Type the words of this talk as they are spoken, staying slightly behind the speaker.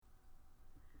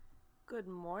Good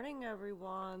morning,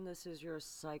 everyone. This is your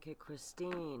Psychic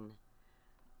Christine.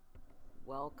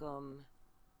 Welcome,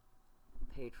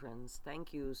 patrons.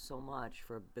 Thank you so much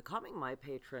for becoming my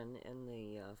patron in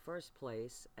the first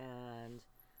place. And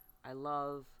I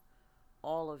love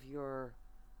all of your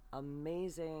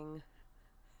amazing,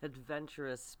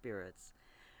 adventurous spirits.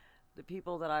 The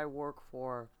people that I work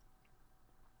for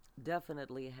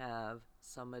definitely have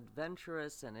some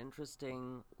adventurous and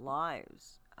interesting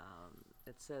lives.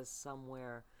 It says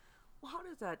somewhere, well,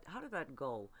 how did that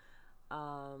go?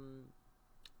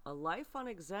 A life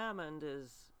unexamined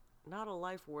is not a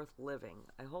life worth living.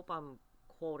 I hope I'm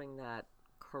quoting that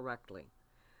correctly.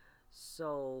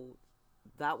 So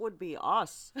that would be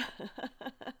us.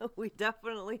 We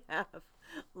definitely have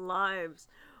lives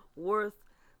worth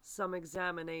some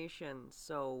examination.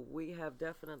 So we have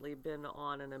definitely been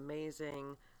on an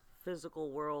amazing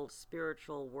physical world,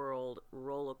 spiritual world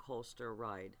roller coaster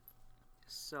ride.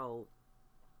 So,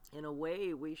 in a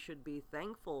way, we should be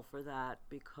thankful for that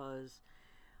because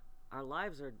our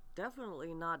lives are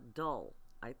definitely not dull.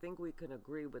 I think we can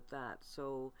agree with that.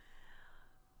 So,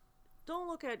 don't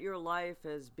look at your life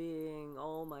as being,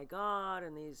 oh my God,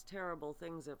 and these terrible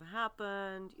things have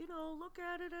happened. Look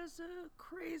at it as a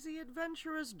crazy,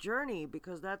 adventurous journey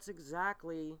because that's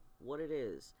exactly what it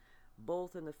is,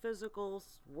 both in the physical,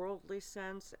 worldly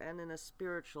sense and in a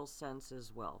spiritual sense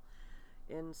as well.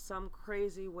 In some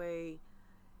crazy way,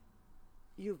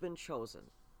 you've been chosen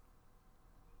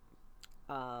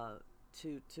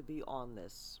to be on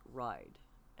this ride,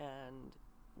 and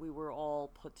we were all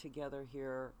put together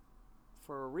here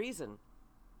for a reason.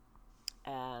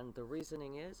 And the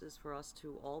reasoning is for us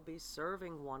to all be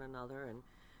serving one another and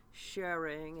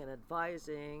sharing and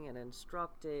advising and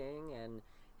instructing and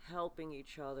helping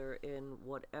each other in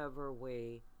whatever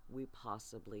way we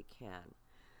possibly can.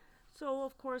 So,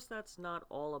 of course, that's not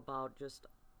all about just,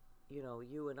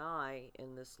 you and I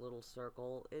in this little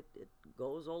circle. It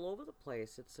goes all over the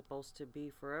place. It's supposed to be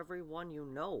for everyone you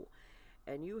know.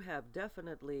 And you have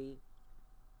definitely,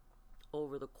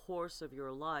 over the course of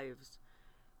your lives,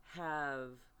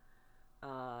 have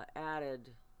added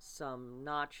some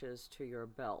notches to your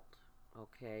belt.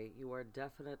 Okay? You are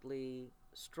definitely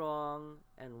strong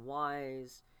and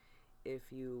wise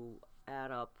if you add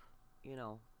up, you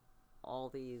know, all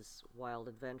these wild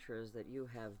adventures that you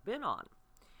have been on.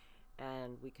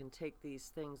 And we can take these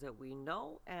things that we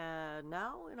know and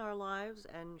now in our lives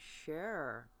and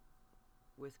share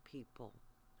with people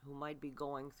who might be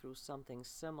going through something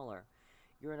similar.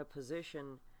 You're in a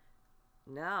position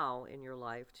now in your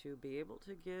life to be able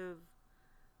to give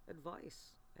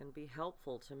advice and be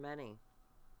helpful to many.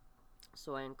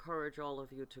 So I encourage all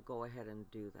of you to go ahead and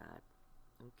do that.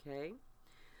 Okay?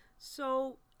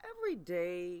 So every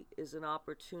day is an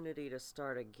opportunity to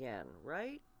start again,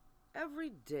 right?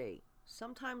 Every day.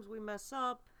 Sometimes we mess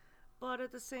up, but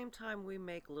at the same time we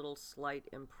make little slight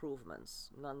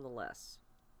improvements nonetheless.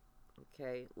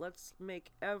 Okay? Let's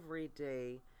make every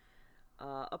day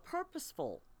a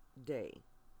purposeful day.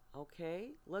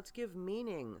 Okay? Let's give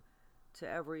meaning to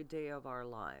every day of our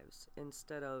lives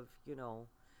instead of,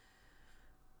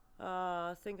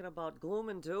 thinking about gloom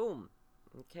and doom.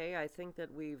 Okay, I think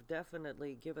that we've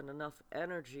definitely given enough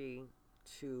energy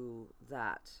to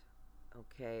that.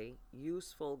 Okay,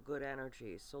 useful, good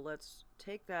energy. So let's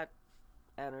take that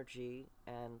energy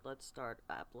and let's start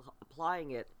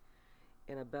applying it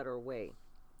in a better way.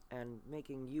 And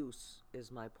making use is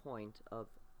my point of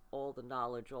all the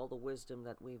knowledge, all the wisdom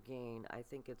that we've gained. I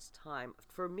think it's time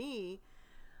for me,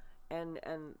 and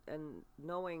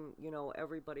knowing,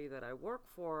 everybody that I work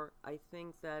for, I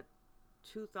think that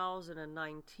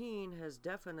 2019 has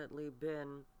definitely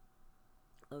been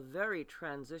a very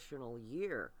transitional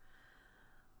year.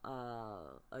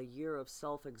 A year of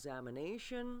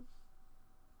self-examination.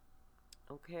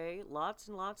 Okay, lots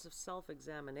and lots of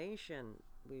self-examination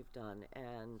we've done,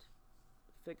 and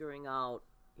figuring out,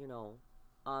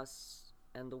 us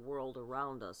and the world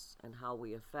around us and how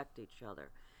we affect each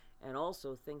other. And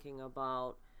also thinking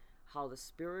about how the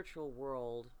spiritual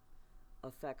world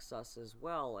affects us as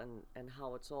well, and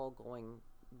how it's all going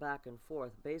back and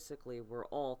forth. Basically, we're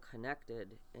all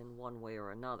connected in one way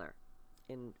or another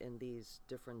in these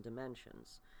different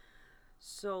dimensions.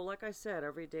 So, like I said,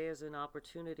 every day is an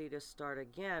opportunity to start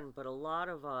again, but a lot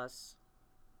of us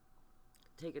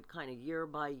take it kind of year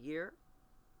by year,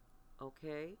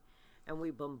 okay? And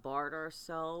we bombard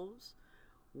ourselves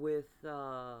with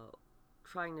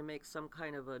trying to make some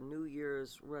kind of a New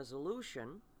Year's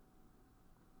resolution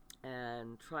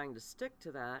and trying to stick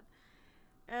to that.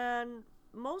 And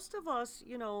most of us,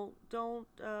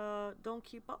 don't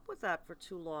keep up with that for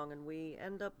too long, and we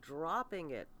end up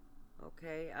dropping it.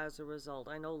 okay, as a result.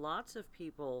 I know lots of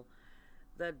people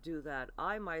that do that.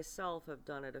 I myself have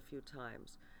done it a few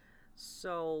times.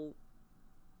 So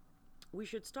we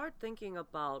should start thinking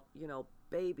about,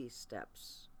 baby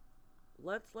steps.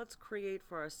 Let's create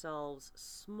for ourselves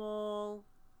small,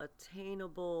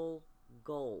 attainable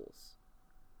goals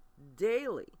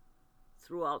daily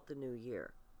throughout the new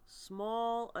year.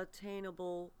 Small,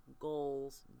 attainable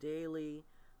goals daily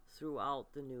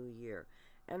throughout the new year.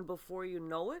 And before you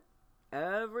know it,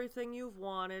 everything you've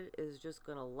wanted is just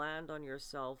going to land on your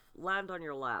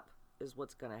lap is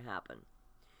what's going to happen.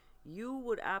 You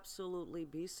would absolutely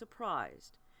be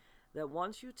surprised that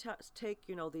once you take,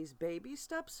 these baby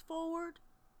steps forward,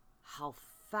 how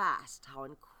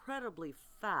incredibly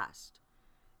fast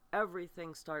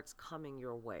everything starts coming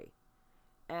your way.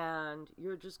 And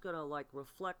you're just going to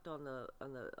reflect on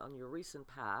your recent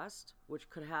past, which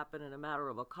could happen in a matter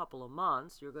of a couple of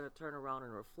months. You're going to turn around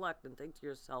and reflect and think to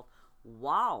yourself,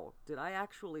 wow, did I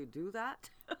actually do that?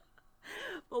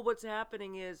 But what's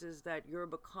happening is that you're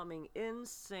becoming in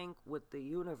sync with the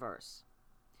universe.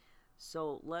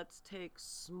 So let's take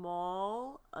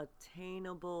small,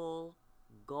 attainable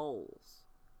goals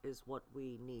is what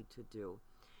we need to do.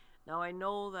 Now, I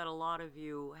know that a lot of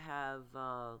you have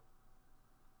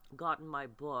gotten my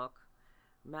book,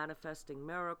 Manifesting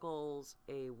Miracles,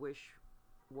 a Wish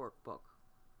Workbook.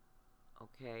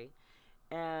 Okay?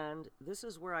 And this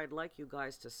is where I'd like you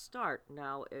guys to start.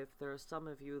 Now, if there are some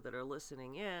of you that are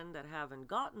listening in that haven't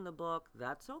gotten the book,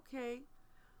 that's okay.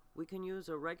 We can use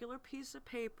a regular piece of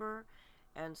paper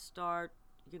and start,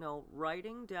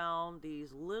 writing down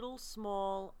these little,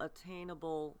 small,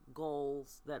 attainable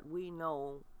goals that we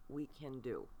know we can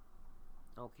do.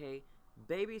 Okay?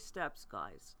 Baby steps,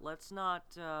 guys. Let's not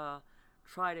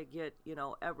try to get,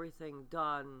 everything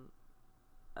done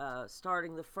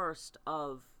starting the 1st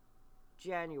of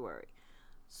January.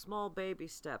 Small baby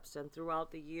steps and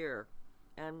throughout the year.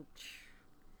 And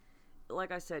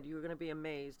like I said, you're going to be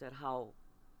amazed at how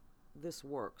this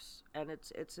works. And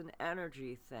it's an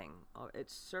energy thing. It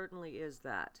certainly is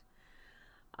that.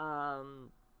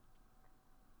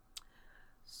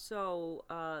 So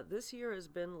this year has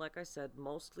been, like I said,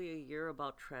 mostly a year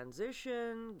about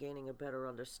transition, gaining a better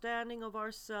understanding of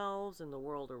ourselves and the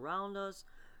world around us.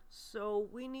 So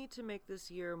we need to make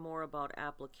this year more about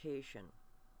application,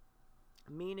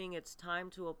 meaning it's time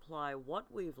to apply what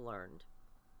we've learned,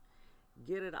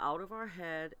 get it out of our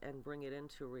head, and bring it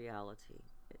into reality.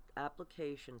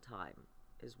 Application time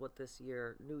is what this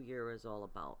new year is all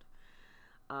about.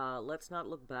 Let's not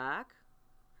look back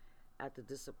at the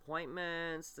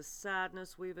disappointments, the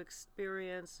sadness we've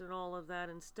experienced, and all of that.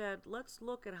 Instead, let's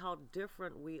look at how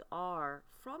different we are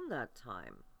from that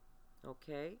time.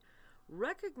 Okay?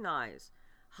 Recognize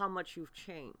how much you've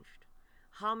changed,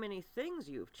 how many things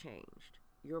you've changed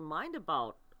your mind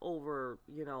about over,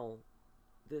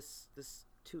 this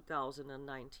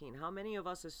 2019. How many of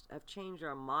us have changed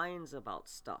our minds about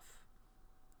stuff?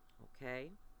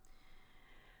 Okay?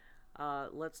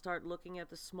 Let's start looking at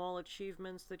the small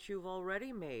achievements that you've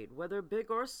already made, whether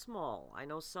big or small. I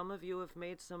know some of you have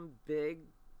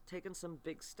taken some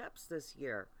big steps this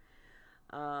year.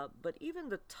 But even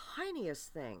the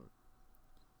tiniest thing,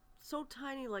 so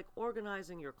tiny like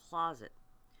organizing your closet.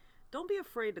 Don't be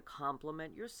afraid to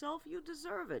compliment yourself. You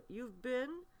deserve it. You've been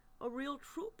a real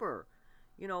trooper,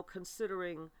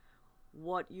 considering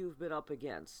what you've been up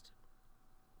against.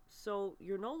 So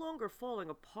you're no longer falling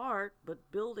apart,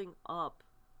 but building up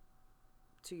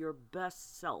to your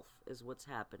best self is what's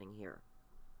happening here.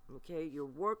 Okay? You're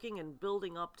working and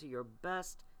building up to your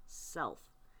best self.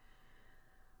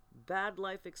 Bad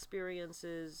life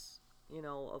experiences,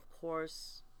 of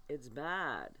course, it's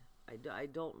bad. I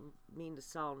don't mean to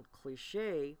sound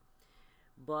cliche,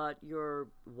 but you're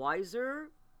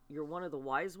wiser. You're one of the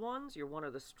wise ones. You're one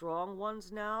of the strong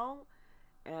ones now.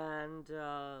 And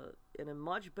in a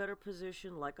much better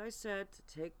position, like I said, to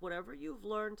take whatever you've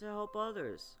learned to help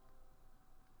others.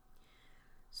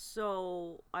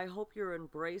 So I hope you're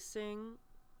embracing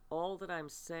all that I'm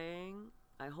saying.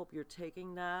 I hope you're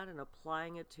taking that and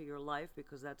applying it to your life,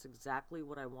 because that's exactly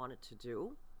what I wanted to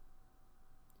do.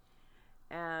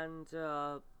 And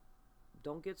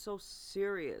don't get so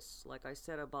serious, like I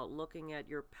said, about looking at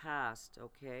your past,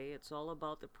 okay? It's all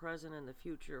about the present and the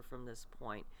future from this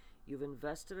point. You've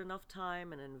invested enough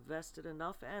time and invested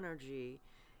enough energy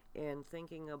in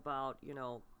thinking about,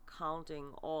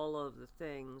 counting all of the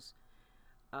things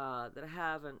that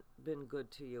haven't been good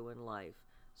to you in life.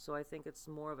 So I think it's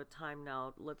more of a time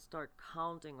now. Let's start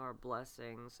counting our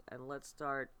blessings, and let's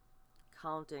start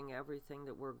counting everything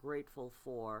that we're grateful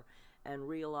for, and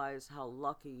realize how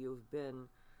lucky you've been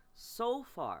so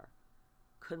far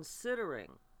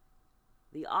considering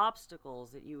the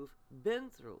obstacles that you've been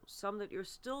through, some that you're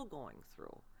still going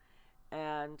through,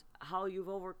 and how you've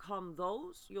overcome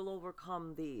those, you'll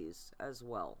overcome these as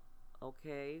well.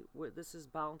 Okay? This is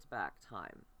bounce back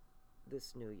time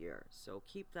this new year. So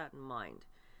keep that in mind.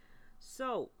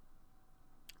 So,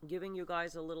 giving you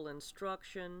guys a little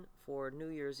instruction for New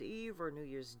Year's Eve or New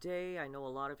Year's Day. I know a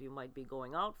lot of you might be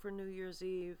going out for New Year's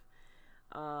Eve.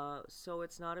 So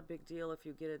it's not a big deal if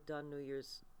you get it done New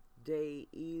Year's Day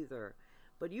either.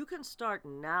 But you can start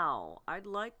now. I'd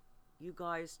like you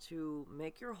guys to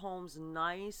make your homes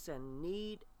nice and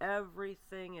neat,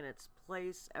 everything in its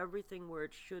place, everything where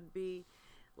it should be.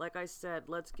 Like I said,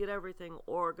 let's get everything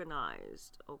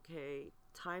organized, okay?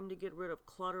 Time to get rid of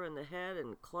clutter in the head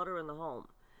and clutter in the home.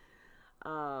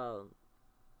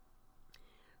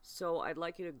 So I'd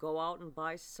like you to go out and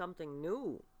buy something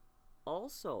new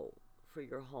also for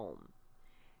your home.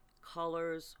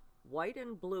 Colors white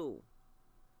and blue.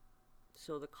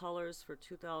 So the colors for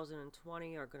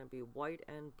 2020 are going to be white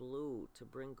and blue to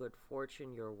bring good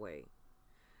fortune your way.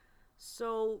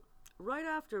 So right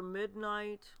after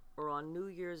midnight or on New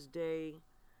Year's Day,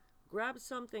 grab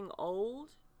something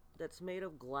old that's made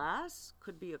of glass.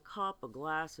 Could be a cup, a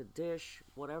glass, a dish,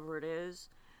 whatever it is.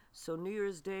 So New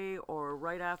Year's Day or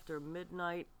right after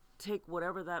midnight, take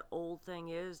whatever that old thing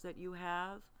is that you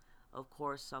have. Of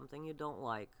course, something you don't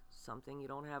like, something you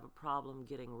don't have a problem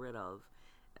getting rid of.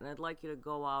 And I'd like you to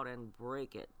go out and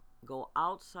break it. Go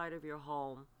outside of your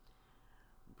home,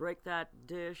 break that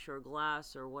dish or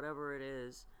glass or whatever it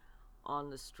is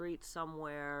on the street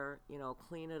somewhere,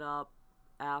 clean it up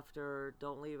after.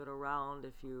 Don't leave it around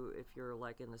if you're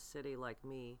like in the city like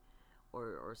me,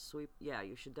 or sweep. Yeah,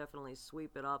 you should definitely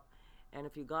sweep it up. And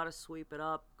if you got to sweep it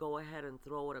up, go ahead and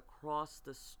throw it across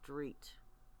the street.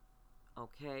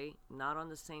 Okay? Not on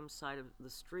the same side of the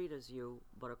street as you,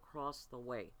 but across the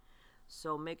way.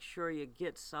 So make sure you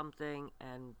get something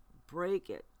and break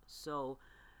it. So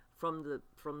from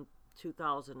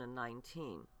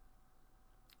 2019.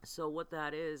 So what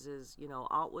that is,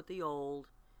 out with the old,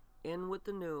 in with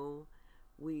the new.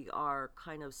 We are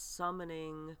kind of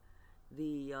summoning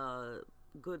the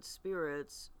good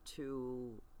spirits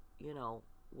to,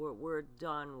 we're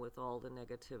done with all the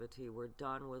negativity. We're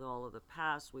done with all of the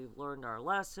past. We've learned our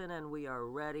lesson and we are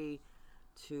ready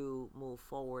to move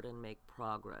forward and make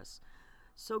progress.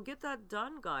 So get that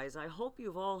done, guys. I hope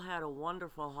you've all had a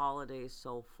wonderful holiday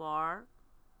so far.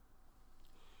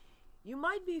 You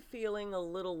might be feeling a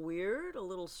little weird, a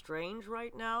little strange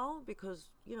right now because,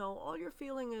 all you're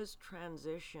feeling is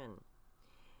transition.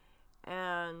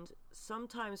 And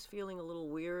sometimes feeling a little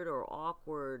weird or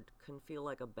awkward can feel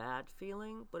like a bad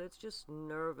feeling, but it's just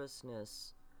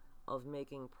nervousness of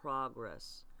making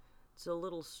progress. It's a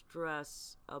little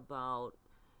stress about,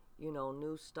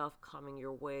 new stuff coming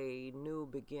your way, new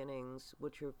beginnings.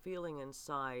 What you're feeling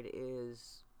inside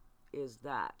is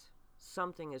that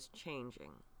something is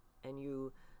changing, and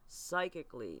you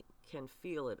psychically can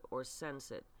feel it or sense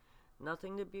it.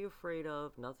 Nothing to be afraid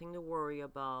of, nothing to worry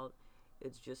about.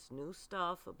 It's just new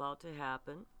stuff about to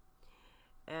happen,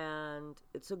 and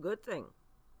it's a good thing,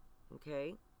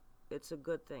 okay? It's a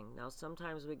good thing. Now,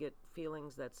 sometimes we get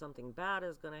feelings that something bad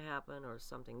is going to happen or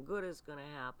something good is going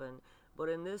to happen, but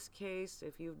in this case,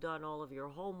 if you've done all of your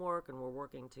homework and we're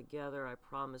working together, I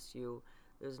promise you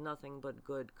there's nothing but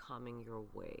good coming your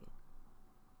way.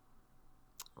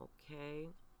 Okay?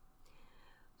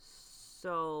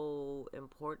 So,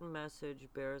 important message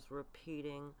bears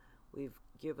repeating. We've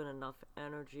given enough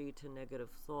energy to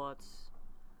negative thoughts.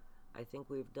 I think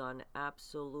we've done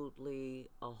absolutely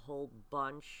a whole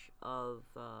bunch of,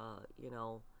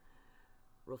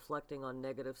 reflecting on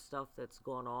negative stuff that's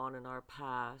gone on in our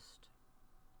past.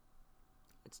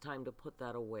 It's time to put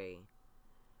that away.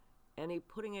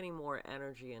 Putting any more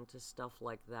energy into stuff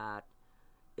like that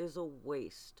is a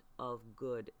waste of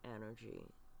good energy.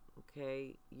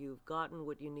 Okay? You've gotten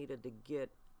what you needed to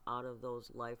get out of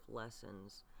those life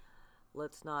lessons.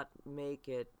 Let's not make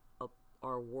it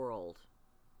our world,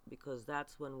 because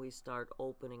that's when we start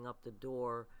opening up the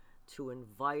door to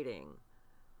inviting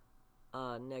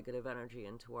negative energy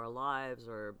into our lives,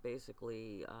 or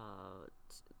basically,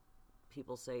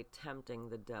 people say, tempting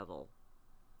the devil.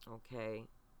 Okay?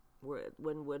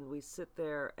 When we sit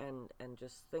there and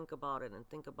just think about it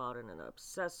and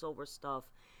obsess over stuff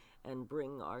and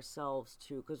bring ourselves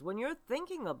to, because when you're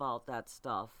thinking about that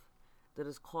stuff that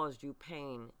has caused you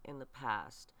pain in the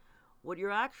past, what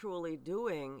you're actually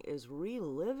doing is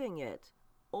reliving it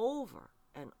over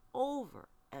and over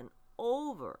and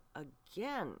over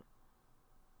again.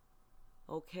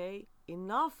 Okay?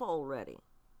 Enough already.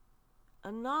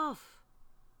 Enough.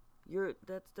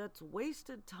 That's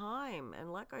wasted time.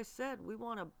 And like I said, we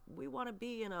want to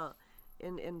be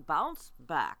in bounce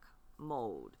back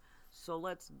mode. So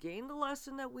let's gain the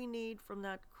lesson that we need from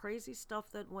that crazy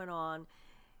stuff that went on.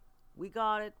 We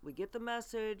got it. We get the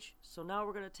message. So now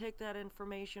we're going to take that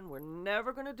information. We're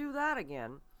never going to do that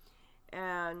again.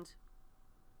 And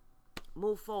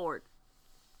move forward.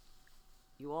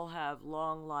 You all have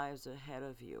long lives ahead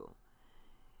of you.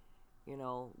 You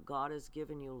know, God has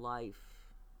given you life.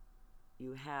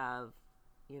 You have,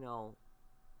 you know,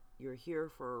 you're here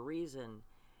for a reason.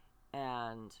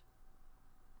 And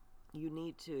you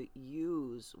need to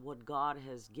use what God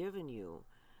has given you,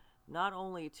 not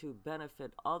only to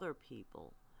benefit other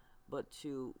people, but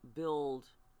to build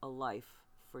a life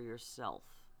for yourself.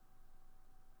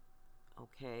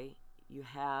 Okay? You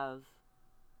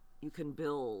can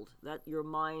build, that your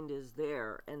mind is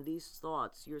there, and these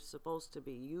thoughts you're supposed to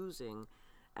be using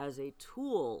as a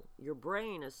tool. Your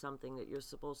brain is something that you're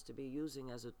supposed to be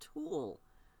using as a tool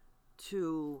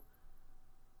to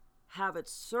have it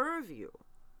serve you,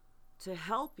 to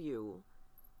help you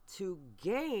to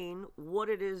gain what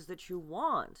it is that you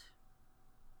want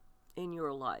in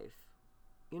your life.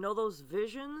 You know those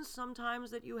visions sometimes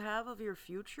that you have of your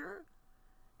future?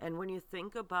 And when you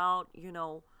think about, you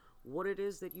know, what it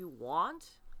is that you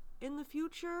want in the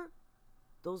future,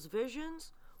 those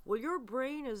visions, well, your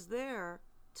brain is there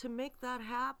to make that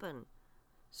happen.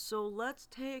 So let's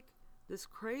take this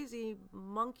crazy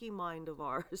monkey mind of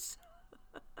ours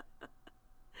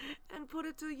and put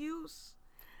it to use.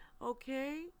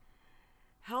 Okay?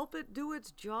 Help it do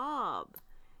its job.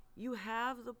 You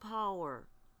have the power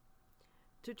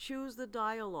to choose the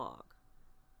dialogue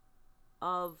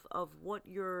of what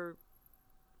your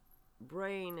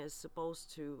brain is supposed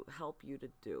to help you to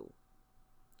do.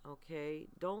 Okay?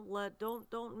 Don't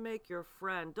make your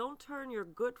friend, don't turn your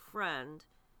good friend,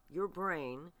 your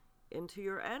brain, into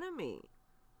your enemy.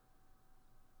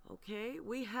 Okay?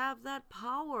 We have that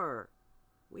power.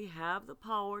 We have the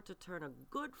power to turn a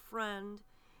good friend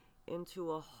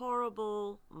into a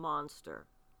horrible monster.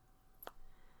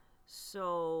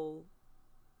 So,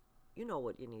 you know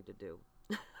what you need to do.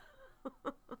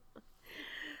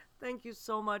 Thank you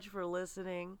so much for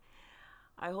listening.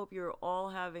 I hope you're all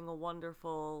having a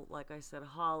wonderful, like I said,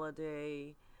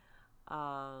 holiday.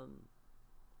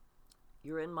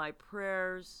 You're in my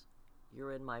prayers.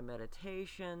 You're in my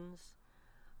meditations.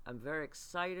 I'm very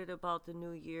excited about the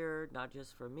new year, not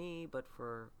just for me, but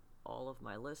for all of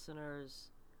my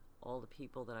listeners, all the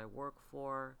people that I work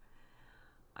for.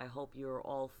 I hope you're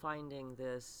all finding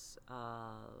this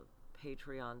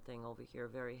Patreon thing over here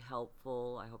very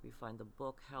helpful. I hope you find the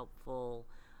book helpful.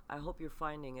 I hope you're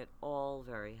finding it all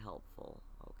very helpful,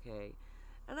 okay?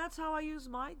 And that's how I use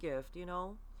my gift, you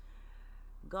know.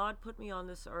 God put me on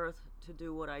this earth to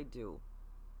do what I do.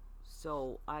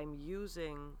 So I'm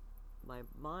using my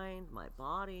mind, my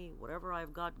body, whatever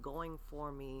I've got going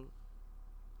for me,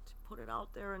 to put it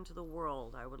out there into the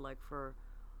world. I would like for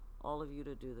all of you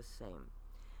to do the same.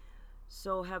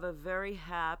 So have a very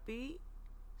happy,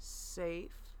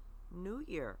 safe New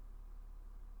Year.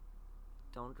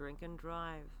 Don't drink and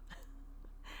drive.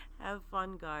 Have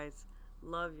fun, guys.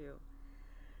 Love you.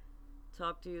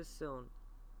 Talk to you soon.